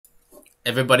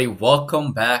Everybody,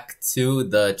 welcome back to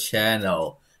the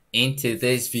channel. In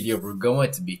today's video, we're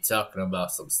going to be talking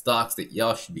about some stocks that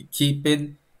y'all should be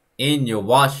keeping in your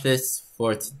watch list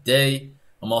for today.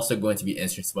 I'm also going to be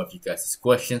answering some of you guys'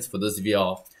 questions for those of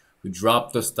y'all who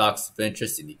dropped those stocks of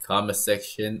interest in the comment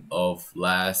section of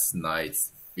last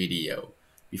night's video.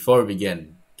 Before we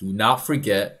begin, do not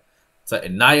forget to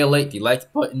annihilate the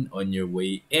like button on your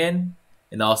way in,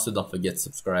 and also don't forget to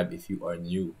subscribe if you are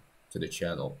new to the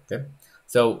channel. Okay,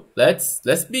 so let's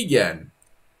begin.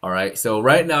 All right, so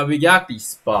right now we got the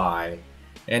SPY,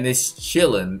 and it's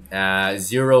chilling at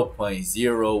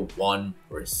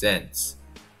 0.01%.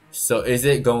 So is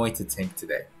it going to tank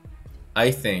today?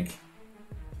 I think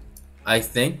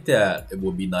that it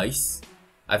would be nice.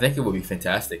 I think it would be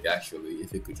fantastic actually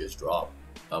if it could just drop.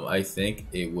 I think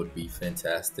it would be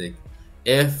fantastic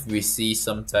if we see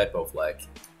some type of like.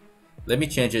 Let me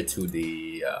change it to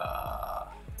the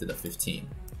 15.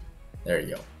 There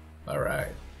you go. All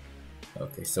right.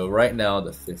 Okay, so right now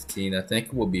the 15, I think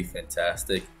it will be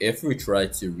fantastic if we try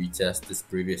to retest this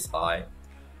previous high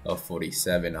of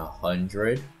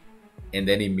 4700 and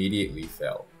then immediately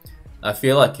fell. I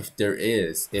feel like if there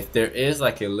is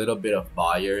like a little bit of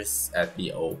buyers at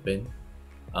the open,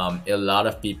 a lot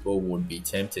of people would be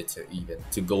tempted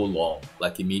to go long,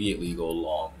 like immediately go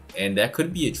long, and that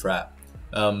could be a trap.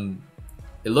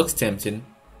 It looks tempting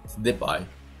to dip buy.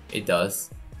 It does.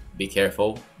 Be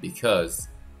careful because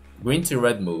green to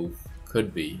red move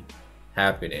could be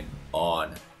happening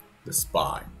on the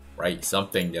SPY, right?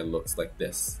 Something that looks like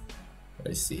this.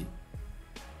 Let's see.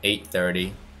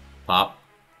 830 pop,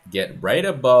 get right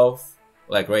above,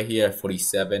 like right here at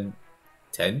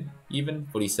 4710, even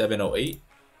 4708,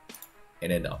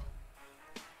 and then up.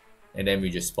 And then we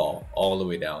just fall all the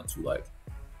way down to like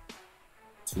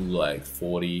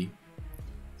 40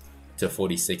 to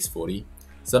 4640.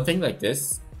 Something like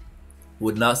this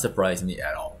would not surprise me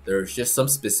at all. There's just some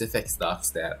specific stocks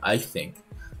that I think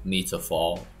need to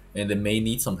fall, and they may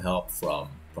need some help from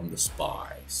the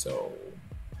SPY. So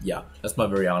yeah, that's my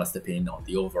very honest opinion on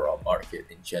the overall market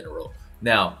in general.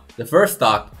 Now, the first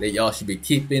stock that y'all should be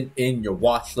keeping in your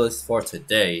watch list for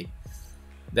today,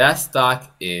 that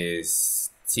stock is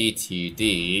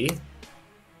TTD.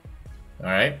 All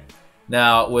right.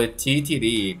 Now with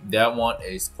TTD, that one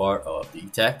is part of the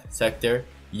tech sector.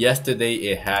 Yesterday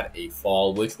it had a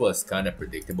fall, which was kind of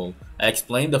predictable. I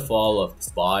explained the fall of the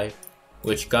SPY,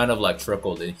 which kind of like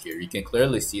trickled in here. You can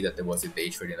clearly see that there was a day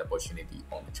trading opportunity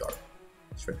on the chart.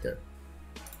 It's right there.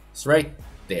 It's right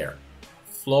there.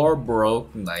 Floor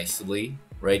broke nicely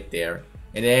right there,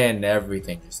 and then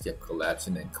everything just kept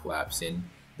collapsing and collapsing.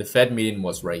 The Fed meeting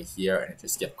was right here, and it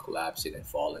just kept collapsing and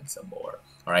falling some more.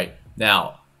 All right,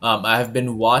 now I have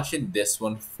been watching this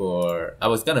one I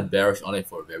was kind of bearish on it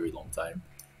for a very long time,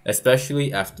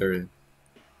 especially after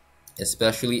this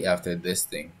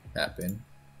thing happened.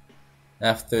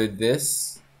 After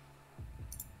this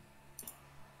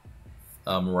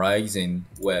rising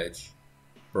wedge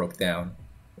broke down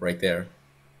right there.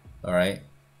 All right,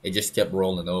 it just kept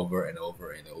rolling over and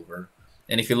over and over.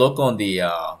 And if you look on the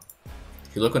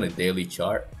daily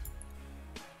chart,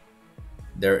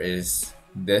 there is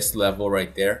this level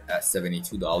right there at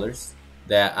 $72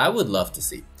 that I would love to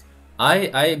see.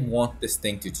 I want this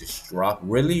thing to just drop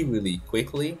really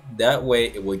quickly. That way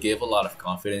it will give a lot of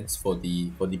confidence for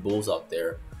the bulls out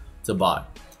there to buy.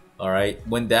 All right,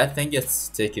 when that thing gets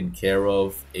taken care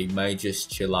of, it might just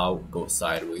chill out, go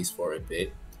sideways for a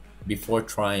bit before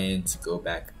trying to go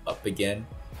back up again.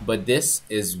 But this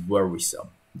is worrisome.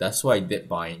 That's why I did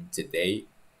buying today,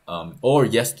 or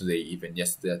yesterday, even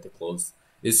yesterday at the close.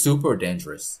 Is super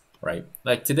dangerous, right?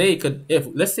 Like today, it could, if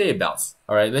let's say it bounce,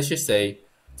 all right, let's just say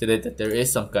today that there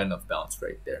is some kind of bounce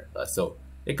right there. So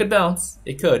it could bounce,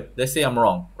 it could. Let's say I'm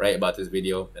wrong, right, about this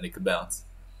video, and it could bounce.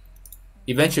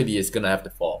 Eventually, it's gonna have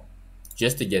to fall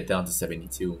just to get down to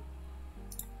 72,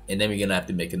 and then we're gonna have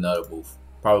to make another move,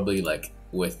 probably like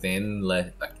within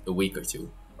like a week or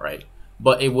two, right?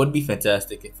 But it would be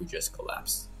fantastic if we just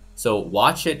collapse. So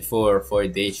watch it for a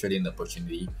day trading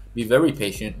opportunity. Be very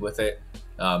patient with it.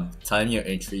 Time your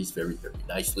entries very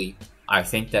nicely. I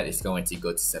think that it's going to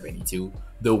go to 72.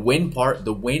 The win,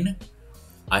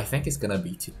 I think it's gonna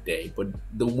be today, but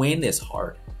the win is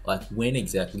hard. Like win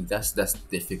exactly, that's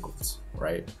difficult,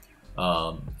 right?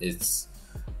 It's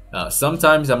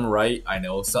sometimes I'm right, I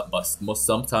know, but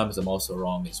sometimes I'm also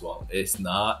wrong as well. It's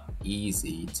not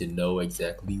easy to know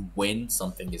exactly when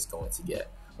something is going to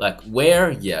get. Like where,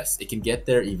 yes, it can get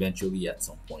there eventually at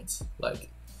some points.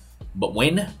 Like, but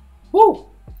when, whoo,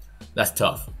 that's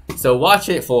tough. So watch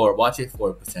it for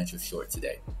a potential short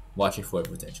today. watching for a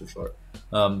potential short.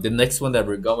 The next one that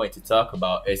we're going to talk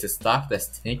about is a stock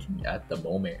that's tanking at the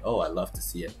moment. Oh, I love to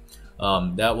see it.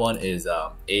 That one is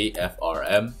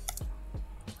AFRM.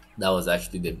 That was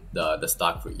actually the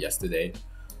stock for yesterday.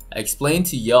 I explained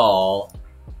to y'all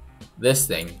this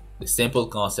thing, the simple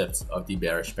concept of the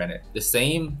bearish pennant, the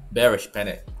same bearish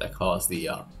pennant that caused the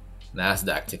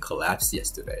Nasdaq to collapse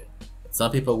yesterday.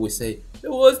 Some people would say it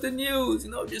was the news,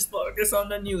 just focus on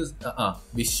the news.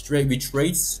 We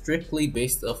trade strictly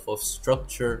based off of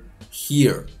structure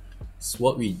here. It's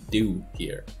what we do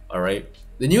here. All right.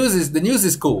 The news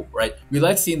is cool, right? We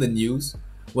like seeing the news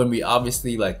when we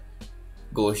obviously like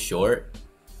go short,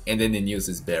 and then the news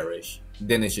is bearish.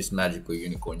 Then it's just magical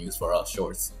unicorn news for us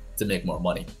shorts to make more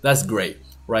money. That's great,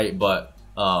 right? But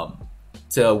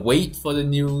to wait for the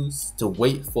news, to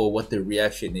wait for what the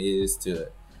reaction is to,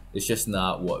 it's just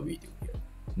not what we do here.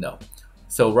 No.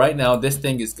 So right now this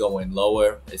thing is going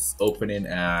lower. It's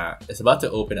about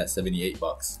to open at 78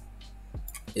 bucks.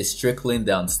 It's trickling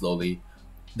down slowly.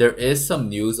 There is some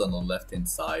news on the left hand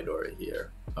side over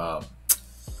here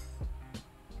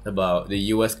about the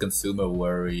US consumer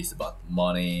worries about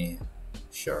money.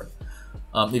 Sure.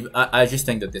 I just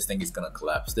think that this thing is gonna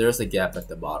collapse. There's a gap at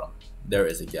the bottom. There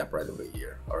is a gap right over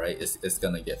here. All right, it's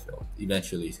gonna get filled.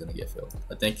 Eventually, it's gonna get filled.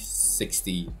 I think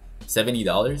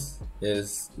 $70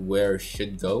 is where it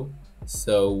should go.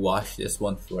 So watch this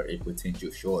one for a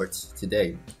potential short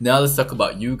today. Now let's talk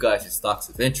about you guys' stocks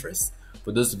of interest.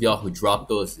 For those of y'all who dropped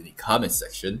those in the comment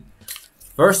section,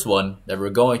 first one that we're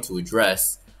going to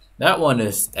address, that one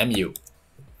is MU.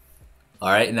 All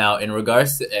right, now in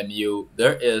regards to MU,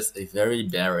 there is a very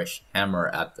bearish hammer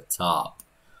at the top.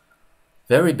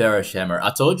 Very bearish hammer.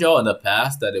 I told y'all in the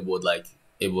past that it would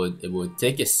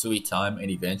take a sweet time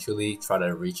and eventually try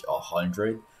to reach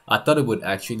 100. I thought it would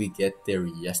actually get there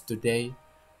yesterday,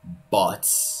 but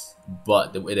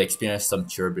it experienced some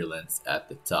turbulence at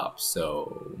the top.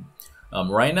 So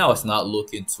right now it's not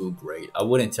looking too great. I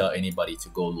wouldn't tell anybody to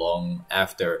go long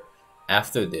after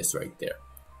this right there.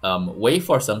 Wait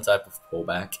for some type of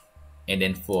pullback and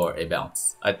then for a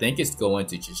bounce. I think it's going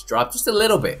to just drop just a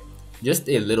little bit,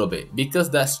 because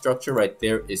that structure right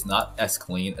there is not as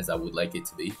clean as I would like it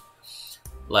to be.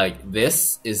 Like,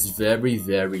 this is very,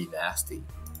 very nasty.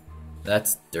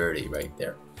 That's dirty right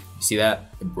there. You see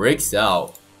that? It breaks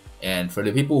out, and for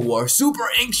the people who are super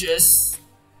anxious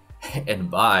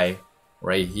and buy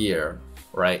right here,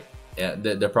 right,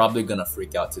 they're probably gonna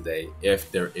freak out today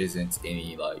if there isn't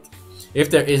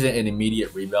an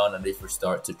immediate rebound and they first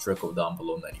start to trickle down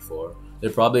below 94. They're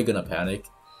probably gonna panic,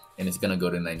 and it's gonna go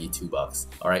to 92 bucks.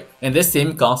 All right, and this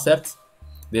same concept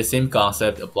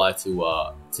applied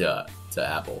to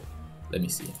Apple. Let me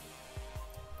see.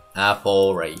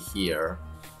 Apple right here.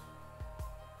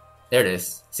 There it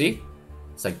is. See?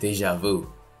 It's like deja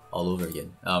vu all over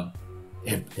again.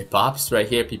 It pops right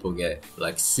here. People get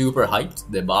like super hyped.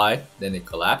 They buy, then it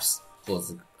collapse,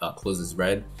 closes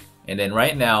red, and then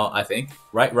right now I think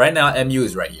right now MU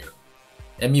is right here.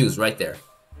 MU is right there.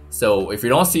 So if you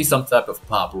don't see some type of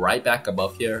pop right back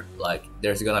above here, like,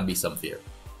 there's gonna be some fear.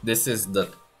 This is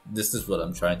what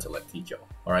I'm trying to like teach y'all.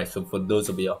 All right. So for those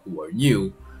of y'all who are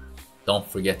new, don't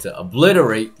forget to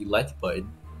obliterate the like button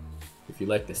if you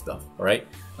like this stuff. All right.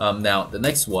 Now the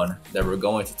next one that we're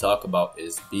going to talk about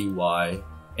is BY,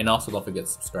 and also don't forget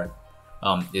to subscribe.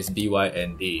 Is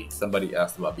BYND. Somebody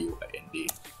asked about BYND.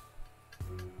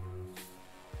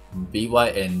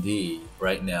 BYND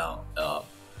right now.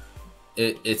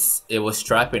 It was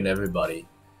trapping everybody.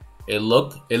 It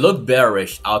looked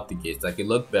bearish out the gates. Like, it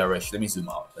looked bearish. Let me zoom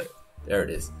out. There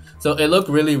it is. So it looked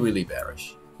really, really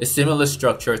bearish. A similar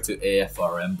structure to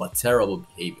AFRM, but terrible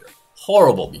behavior.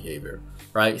 Horrible behavior,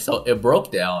 right? So it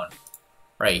broke down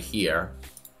right here.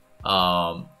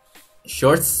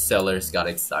 Short sellers got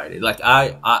excited. Like,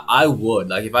 I would,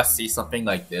 like, if I see something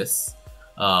like this,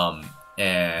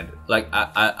 and like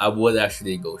I would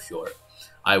actually go short.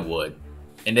 I would.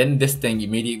 And then this thing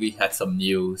immediately had some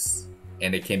news,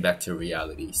 and it came back to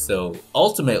reality. So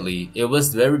ultimately, it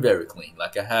was very, very clean.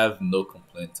 Like, I have no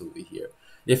complaints over here.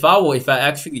 If I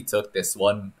actually took this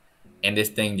one and this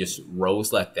thing just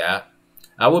rose like that,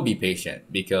 I would be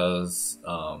patient, because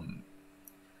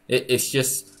it's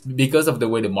just because of the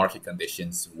way the market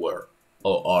conditions were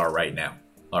or are right now.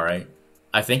 All right,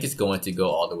 I think it's going to go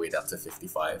all the way down to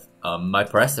 55. My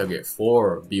price target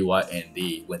for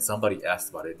BYND, when somebody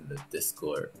asked about it in the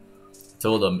Discord,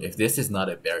 told them if this is not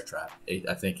a bear trap,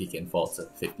 I think it can fall to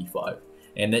 55.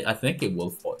 And I think it will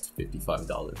fall to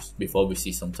 $55 before we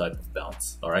see some type of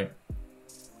bounce. All right.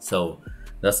 So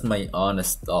that's my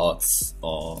honest thoughts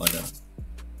on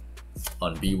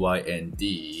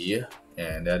BYND,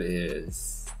 and that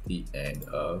is the end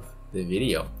of the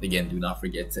video. Again, do not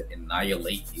forget to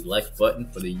annihilate the like button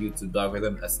for the YouTube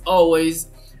algorithm. As always,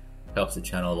 helps the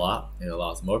channel a lot. It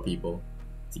allows more people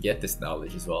to get this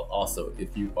knowledge as well. Also,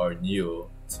 if you are new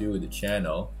to the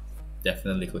channel,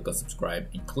 definitely click on subscribe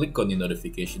and click on the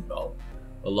notification bell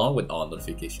along with all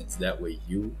notifications. That way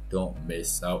you don't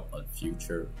miss out on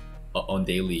future on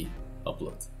daily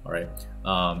uploads. All right.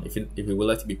 If you would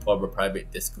like to be part of a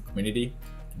private Discord community,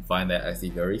 you can find that as the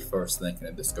very first link in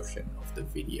the description of the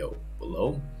video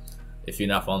below. If you're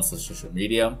not on social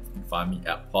media, you can find me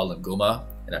at Ngumah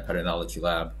and at PATTERNOLOGY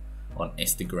LAB on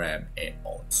Instagram and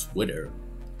on Twitter.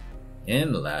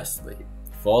 And lastly,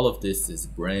 if all of this is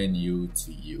brand new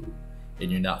to you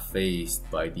and you're not faced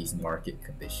by these market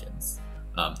conditions,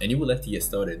 and you would like to get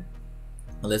started,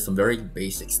 there's some very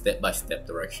basic step-by-step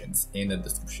directions in the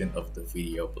description of the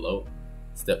video below.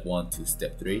 Step 1 to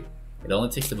step 3. It only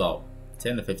takes about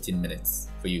 10 to 15 minutes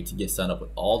for you to get signed up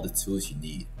with all the tools you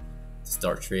need to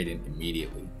start trading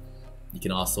immediately. You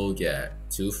can also get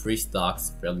 2 free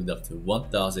stocks valued up to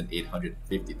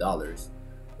 $1,850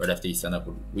 right after you sign up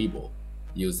with Webull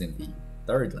using the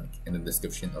third link in the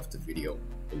description of the video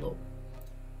below.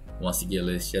 Once again,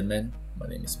 ladies and gentlemen, my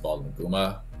name is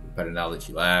Ngumah with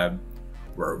PATTERNOLOGY LAB,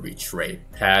 where we trade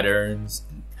patterns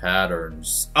and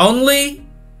patterns only.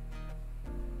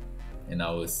 And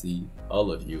I will see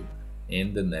all of you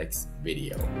in the next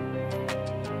video.